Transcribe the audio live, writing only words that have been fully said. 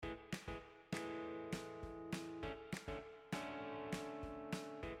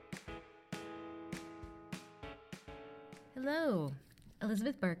Hello,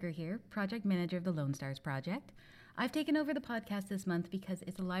 Elizabeth Barker here, Project Manager of the Lone Stars Project. I've taken over the podcast this month because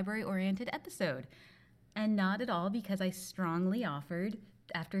it's a library-oriented episode, and not at all because I strongly offered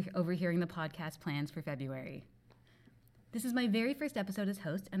after overhearing the podcast plans for February. This is my very first episode as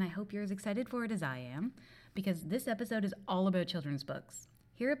host, and I hope you're as excited for it as I am, because this episode is all about children's books.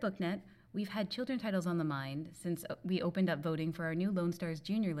 Here at BookNet, we've had children titles on the mind since we opened up voting for our new Lone Stars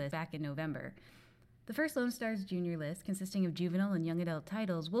Junior list back in November. The first Lone Stars Junior list, consisting of juvenile and young adult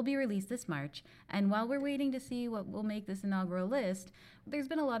titles, will be released this March, and while we're waiting to see what will make this inaugural list, there's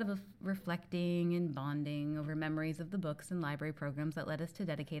been a lot of reflecting and bonding over memories of the books and library programs that led us to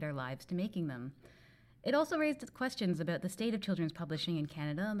dedicate our lives to making them. It also raised questions about the state of children's publishing in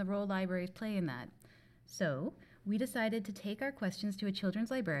Canada and the role libraries play in that. So, we decided to take our questions to a children's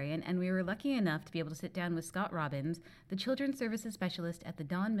librarian, and we were lucky enough to be able to sit down with Scott Robbins, the Children's Services Specialist at the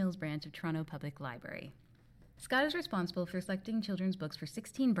Don Mills branch of Toronto Public Library. Scott is responsible for selecting children's books for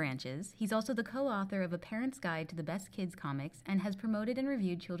 16 branches. He's also the co-author of A Parent's Guide to the Best Kids Comics and has promoted and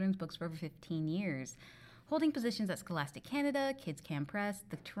reviewed children's books for over 15 years. Holding positions at Scholastic Canada, Kids Can Press,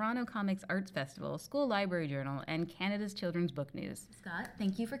 the Toronto Comics Arts Festival, School Library Journal, and Canada's Children's Book News. Scott,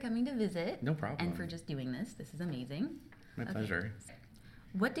 thank you for coming to visit. No problem. And for just doing this. This is amazing. My pleasure.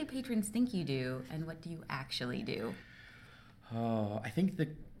 What do patrons think you do, and what do you actually do? Oh, I think the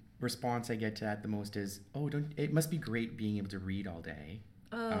response I get to that the most is, it must be great being able to read all day.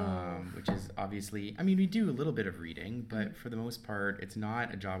 Which is obviously, we do a little bit of reading, but for the most part, it's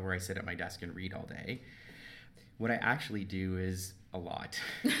not a job where I sit at my desk and read all day. What I actually do is a lot.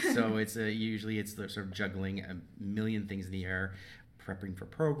 So usually it's sort of juggling a million things in the air, prepping for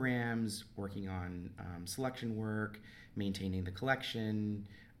programs, working on selection work, maintaining the collection,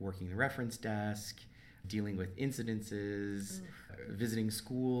 working the reference desk, dealing with incidences, visiting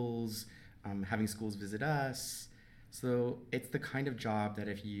schools, having schools visit us. So it's the kind of job that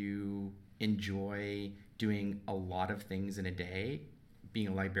if you enjoy doing a lot of things in a day, being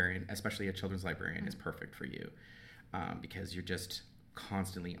a librarian, especially a children's librarian, is perfect for you, because you're just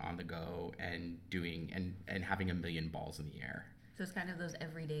constantly on the go and doing and having a million balls in the air. So it's kind of those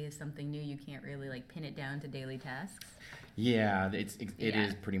every day is something new. You can't really pin it down to daily tasks. Yeah, it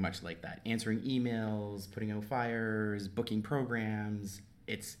is pretty much like that. Answering emails, putting out fires, booking programs.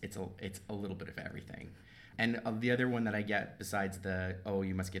 It's a little bit of everything. And the other one that I get besides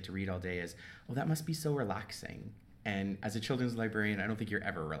you must get to read all day is, that must be so relaxing. And as a children's librarian, I don't think you're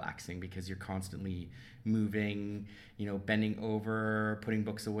ever relaxing because you're constantly moving, bending over, putting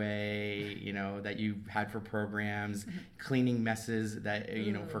books away, that you had for programs, cleaning messes that,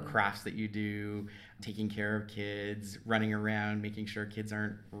 for crafts that you do, taking care of kids, running around, making sure kids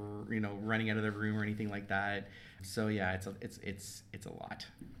aren't, running out of the room or anything like that. So yeah, it's a lot.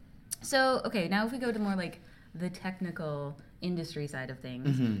 So, okay, now if we go to more the technical industry side of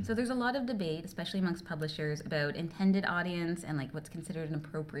things. Mm-hmm. So there's a lot of debate, especially amongst publishers, about intended audience and what's considered an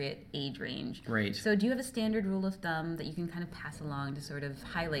appropriate age range. Right. So do you have a standard rule of thumb that you can kind of pass along to sort of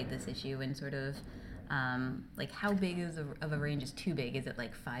highlight this issue and sort of how big of a range is too big? Is it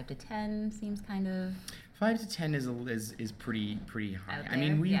 5 to 10 seems kind of... 5 to 10 is pretty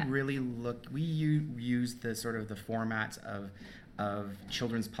high. We use the sort of the formats of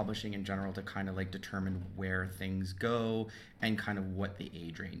children's publishing in general to kind of determine where things go and kind of what the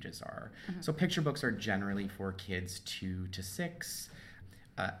age ranges are. Mm-hmm. So picture books are generally for kids 2 to 6.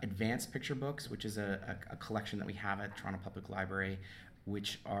 Advanced picture books, which is a collection that we have at Toronto Public Library,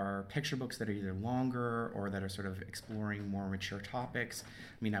 which are picture books that are either longer or that are sort of exploring more mature topics.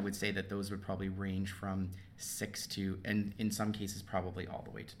 I would say that those would probably range from 6 to, and in some cases probably all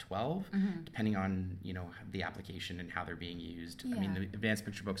the way to 12, depending on, the application and how they're being used. Yeah. The advanced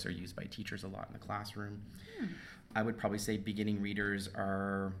picture books are used by teachers a lot in the classroom. I would probably say beginning readers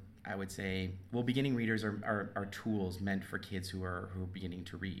are tools meant for kids who are beginning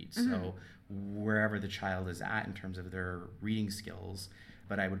to read. Mm-hmm. So wherever the child is at in terms of their reading skills,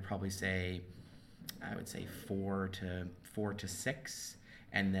 but I would say 4 to 6,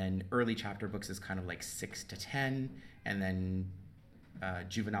 and then early chapter books is kind of 6 to 10, and then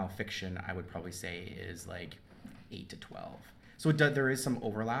juvenile fiction I would probably say is 8 to 12. So there is some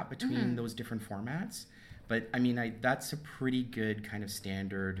overlap between those different formats. But that's a pretty good kind of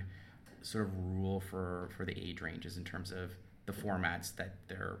standard sort of rule for the age ranges in terms of the formats that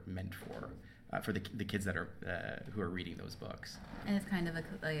they're meant for the kids that are who are reading those books. And it's kind of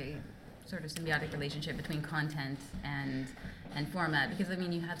a sort of symbiotic relationship between content and format, because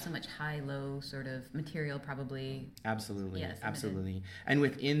you have so much high-low sort of material probably. Absolutely, yes, absolutely. And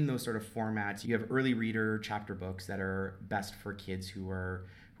within those sort of formats, you have early reader chapter books that are best for kids who are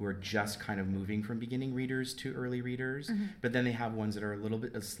who are just kind of moving from beginning readers to early readers. But then they have ones that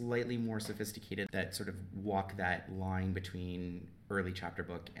are slightly more sophisticated, that sort of walk that line between early chapter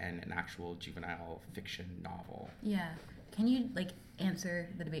book and an actual juvenile fiction novel. Yeah. Can you answer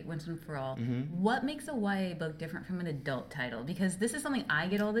the debate once and for all? What makes a YA book different from an adult title? Because this is something I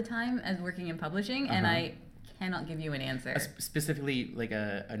get all the time as working in publishing, and I cannot give you an answer. Specifically, like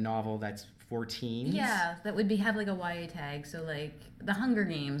a novel that's for teens? Yeah, that would have a YA tag. So The Hunger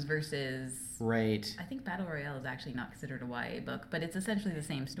Games versus... Right. I think Battle Royale is actually not considered a YA book, but it's essentially the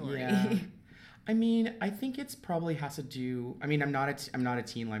same story. Yeah. I mean, I think it's probably has to do. I mean, I'm not a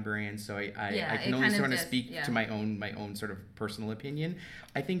teen librarian, so I can only sort of speak to my own sort of personal opinion.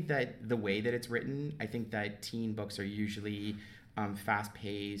 I think that the way that it's written, I think that teen books are usually fast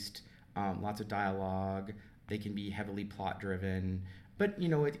paced, lots of dialogue. They can be heavily plot driven. But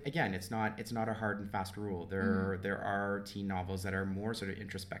again, it's not a hard and fast rule. There are teen novels that are more sort of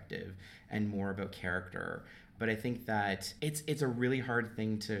introspective and more about character. But I think that it's a really hard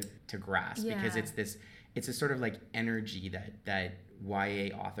thing to grasp because it's a sort of energy that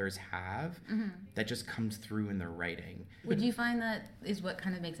YA authors have that just comes through in their writing. Would you find that is what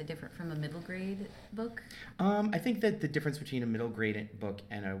kind of makes it different from a middle grade book? I think that the difference between a middle grade book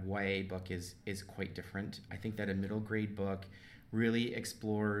and a YA book is quite different. I think that a middle grade book really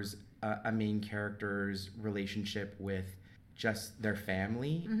explores a main character's relationship with just their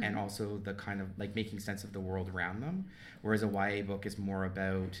family and also the kind of making sense of the world around them, whereas a YA book is more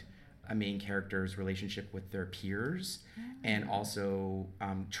about a main character's relationship with their peers and also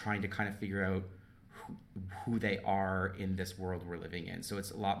trying to kind of figure out who they are in this world we're living in. So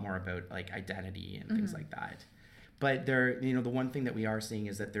it's a lot more about identity and things like that. But the one thing that we are seeing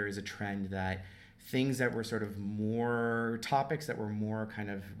is that there is a trend that things that were sort of more topics that were more kind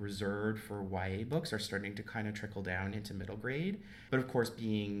of reserved for YA books are starting to kind of trickle down into middle grade, but of course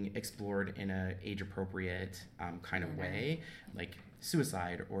being explored in a age appropriate kind of way, like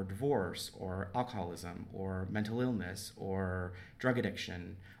suicide or divorce or alcoholism or mental illness or drug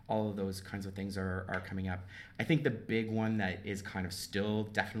addiction. All of those kinds of things are coming up. I think the big one that is kind of still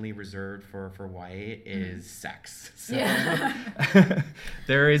definitely reserved for YA is sex. So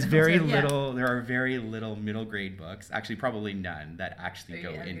there are very little middle grade books, actually probably none, that actually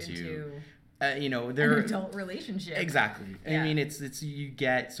go into they're an adult relationship. Exactly. Yeah. I mean, it's you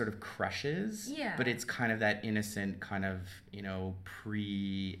get sort of crushes, but it's kind of that innocent kind of,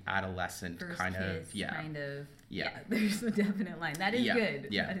 pre-adolescent first kind kiss, of, kind of. Yeah, there's a definite line. That is good.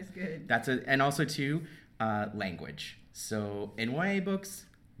 Yeah. That is good. And also too, language. So in YA books,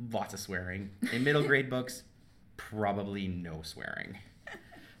 lots of swearing. In middle grade books, probably no swearing.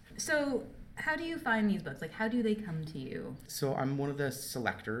 So how do you find these books? How do they come to you? So I'm one of the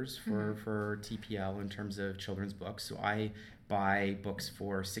selectors for TPL in terms of children's books. So I buy books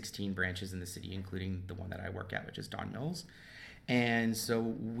for 16 branches in the city, including the one that I work at, which is Don Mills. And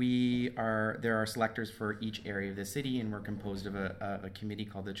so there are selectors for each area of the city, and we're composed of a committee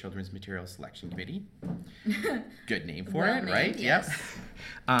called the Children's Material Selection Committee. Good name for it, right? Yes.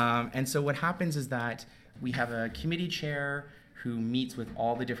 Yep. And so what happens is that we have a committee chair who meets with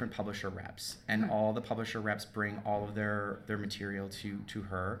all the different publisher reps, and all the publisher reps bring all of their material to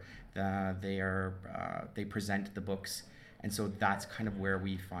her. They present the books, and so that's kind of where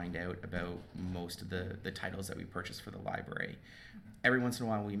we find out about most of the titles that we purchase for the library. Every once in a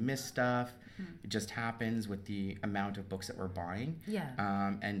while we miss stuff. It just happens with the amount of books that we're buying. Yeah.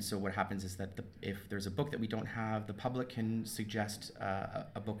 And so what happens is that if there's a book that we don't have, the public can suggest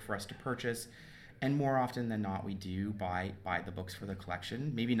a book for us to purchase. And more often than not, we do buy the books for the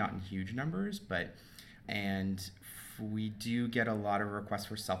collection. Maybe not in huge numbers, we do get a lot of requests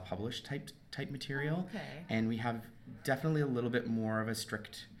for self-published type material. Okay. And we have definitely a little bit more of a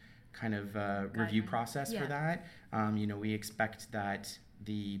strict kind of review process for that. We expect that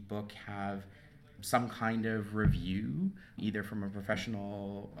the book have some kind of review, either from a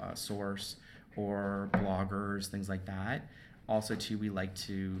professional source or bloggers, things like that. Also, too, we like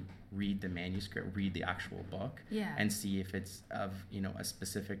to read the manuscript, read the actual book, and see if it's of a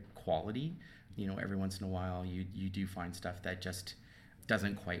specific quality. Every once in a while, you do find stuff that just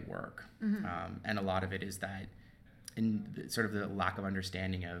doesn't quite work, and a lot of it is that in sort of the lack of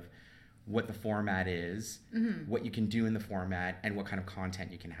understanding of what the format is, what you can do in the format, and what kind of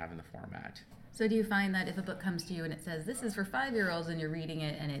content you can have in the format. So do you find that if a book comes to you and it says, this is for 5-year-olds, and you're reading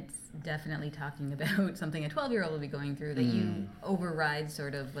it and it's definitely talking about something a 12-year-old will be going through, that you override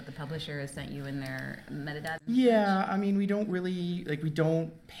sort of what the publisher has sent you in their metadata? Yeah, I mean, we don't really, we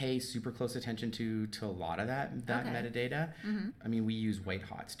don't pay super close attention to a lot of that metadata. Mm-hmm. I mean, we use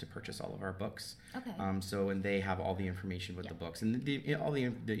Whitehots to purchase all of our books. Okay. And they have all the information with the books, and all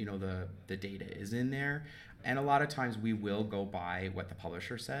the data is in there. And a lot of times we will go by what the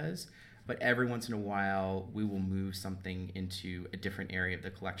publisher says. But every once in a while, we will move something into a different area of the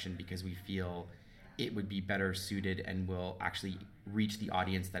collection because we feel it would be better suited and will actually reach the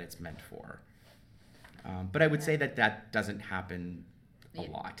audience that it's meant for. But I would say that doesn't happen a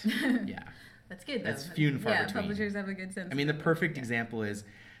lot. Yeah. That's good, though. That's few and far between. Publishers have a good sense. I mean, the perfect example is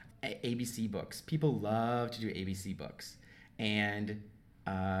ABC books. People love to do ABC books. And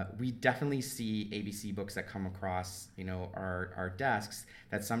we definitely see ABC books that come across, our desks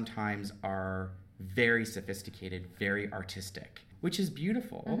that sometimes are very sophisticated, very artistic, which is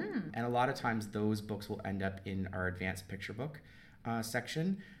beautiful. Mm-hmm. And a lot of times those books will end up in our advanced picture book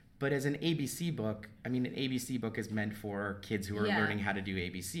section. But as an ABC book, an ABC book is meant for kids who are learning how to do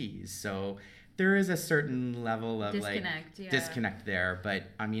ABCs. So there is a certain level of disconnect there. But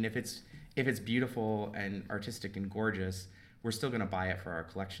if it's beautiful and artistic and gorgeous, we're still going to buy it for our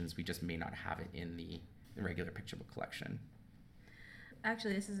collections. We just may not have it in the regular picture book collection.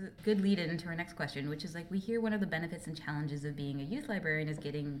 Actually, this is a good lead into our next question, which is we hear one of the benefits and challenges of being a youth librarian is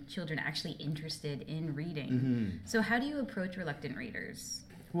getting children actually interested in reading. Mm-hmm. So how do you approach reluctant readers?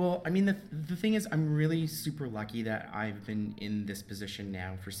 Well, the thing is, I'm really super lucky that I've been in this position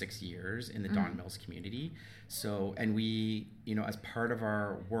now for 6 years in the Don Mills community. So, and we, as part of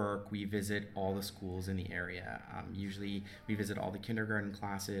our work, we visit all the schools in the area. Usually we visit all the kindergarten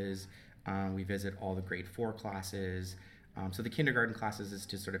classes. We visit all the grade 4 classes. So the kindergarten classes is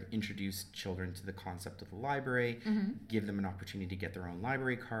to sort of introduce children to the concept of the library, give them an opportunity to get their own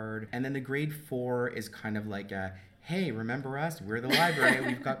library card. And then the grade 4 is kind of like a, hey, remember us? We're the library.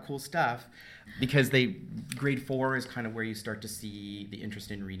 We've got cool stuff. Because grade 4 is kind of where you start to see the interest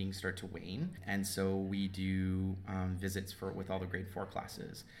in reading start to wane. And so we do visits with all the grade 4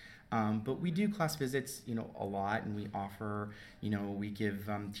 classes. But we do class visits, a lot, and we offer, we give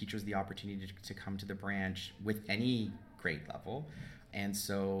teachers the opportunity to come to the branch with any grade level. And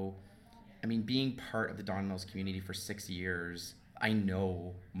so, being part of the Don Mills community for 6 years, I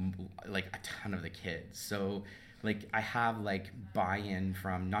know a ton of the kids. So I have buy-in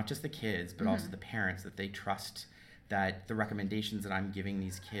from not just the kids, but also the parents, that they trust that the recommendations that I'm giving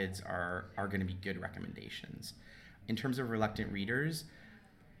these kids are going to be good recommendations. In terms of reluctant readers,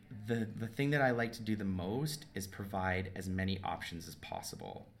 the thing that I like to do the most is provide as many options as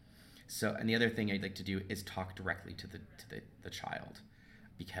possible. So, and the other thing I'd like to do is talk directly to the child,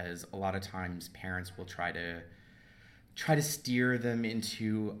 because a lot of times parents will try to steer them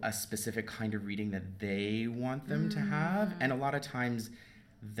into a specific kind of reading that they want them to have. And a lot of times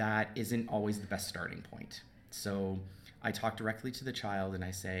that isn't always the best starting point. So I talk directly to the child and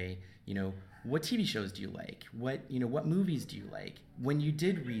I say, what TV shows do you like? What movies do you like? When you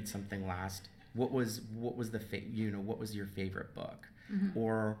did read something last, what was your favorite book? Mm-hmm.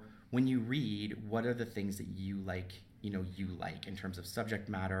 Or when you read, what are the things that you like in terms of subject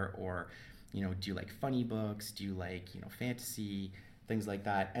matter? Or do you like funny books? Do you like, fantasy, things like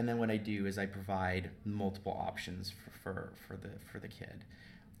that? And then what I do is I provide multiple options for the kid,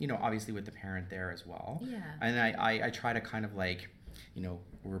 obviously with the parent there as well. Yeah. And I try to kind of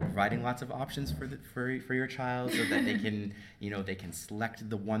we're providing lots of options for your child so that they can, they can select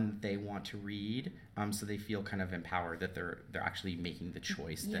the one that they want to read. So they feel kind of empowered that they're actually making the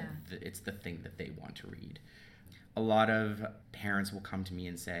choice, that it's the thing that they want to read. A lot of parents will come to me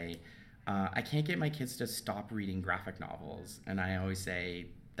and say, I can't get my kids to stop reading graphic novels. And I always say,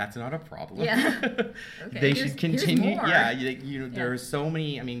 that's not a problem. Yeah. Okay. They should continue. Yeah. There are so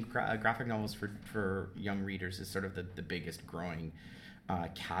many, graphic novels for young readers is sort of the biggest growing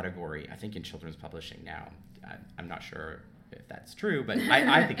category, I think, in children's publishing now. I'm not sure if that's true, but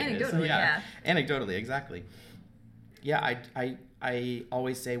I think it is. Yeah. Anecdotally, exactly. Yeah, I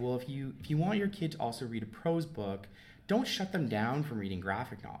always say, well, if you want your kid to also read a prose book, don't shut them down from reading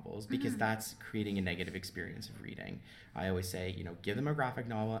graphic novels, because that's creating a negative experience of reading. I always say, give them a graphic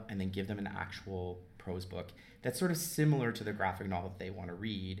novel and then give them an actual prose book that's sort of similar to the graphic novel that they want to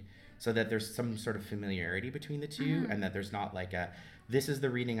read, so that there's some sort of familiarity between the two, and that there's not this is the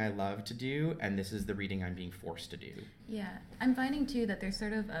reading I love to do and this is the reading I'm being forced to do. Yeah. I'm finding too that there's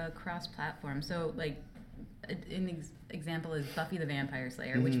sort of a cross-platform. So example is Buffy the Vampire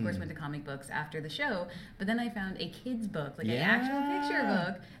Slayer, which of course went to comic books after the show, but then I found a kid's book, like an actual picture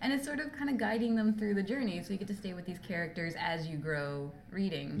book, and it's sort of kind of guiding them through the journey, so you get to stay with these characters as you grow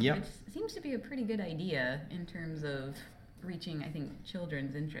reading, which seems to be a pretty good idea in terms of reaching, I think,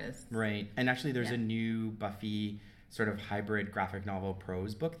 children's interests. Right, and actually there's a new Buffy sort of hybrid graphic novel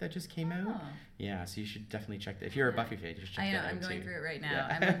prose book that just came out. Yeah, so you should definitely check that. If you're a Buffy fan, you should check that out. I know, I'm going too. through it right now.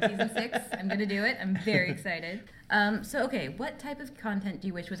 Yeah. I'm on season 6. I'm going to do it. I'm very excited. So, okay, what type of content do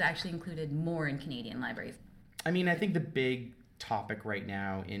you wish was actually included more in Canadian libraries? I mean, I think the big topic right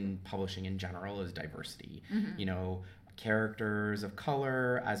now in publishing in general is diversity. You know, characters of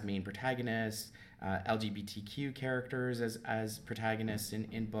color as main protagonists, LGBTQ characters as protagonists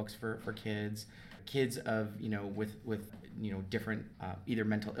in books for kids. Kids of, you know, with you know, different either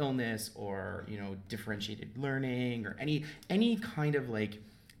mental illness or, you know, differentiated learning or any kind of like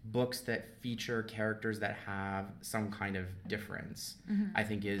books that feature characters that have some kind of difference, I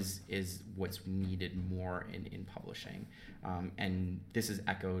think is what's needed more in publishing. And this is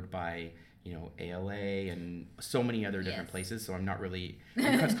echoed by, you know, ALA and so many other different places. So I'm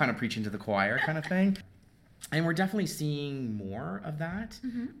just kind of preaching to the choir kind of thing. And we're definitely seeing more of that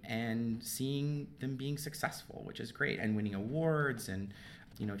and seeing them being successful, which is great, and winning awards. And,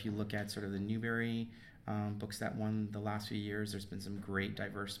 you know, if you look at sort of the Newbery books that won the last few years, there's been some great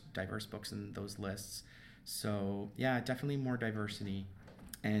diverse books in those lists. So yeah, definitely more diversity.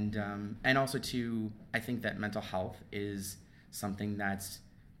 And also too, I think that mental health is something that's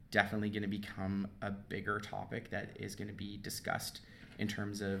definitely going to become a bigger topic that is going to be discussed in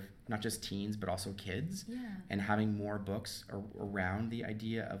terms of not just teens, but also kids, and having more books around the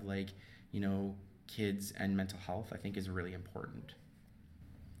idea of, like, you know, kids and mental health, I think is really important.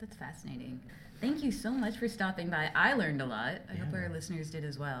 That's fascinating. Thank you so much for stopping by. I learned a lot. I hope our listeners did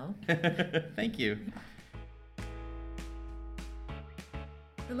as well. Thank you.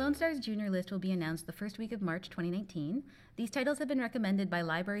 The Lone Stars Junior List will be announced the first week of March 2019. These titles have been recommended by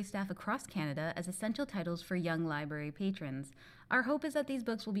library staff across Canada as essential titles for young library patrons. Our hope is that these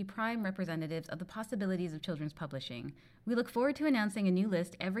books will be prime representatives of the possibilities of children's publishing. We look forward to announcing a new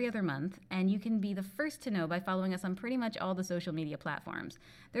list every other month, and you can be the first to know by following us on pretty much all the social media platforms.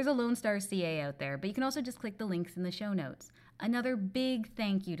 There's a Lone Stars CA out there, but you can also just click the links in the show notes. Another big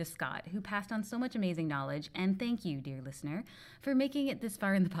thank you to Scott, who passed on so much amazing knowledge, and thank you, dear listener, for making it this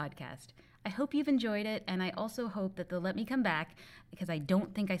far in the podcast. I hope you've enjoyed it, and I also hope that they'll let me come back, because I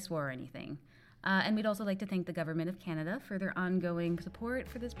don't think I swore or anything. And we'd also like to thank the Government of Canada for their ongoing support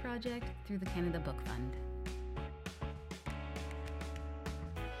for this project through the Canada Book Fund.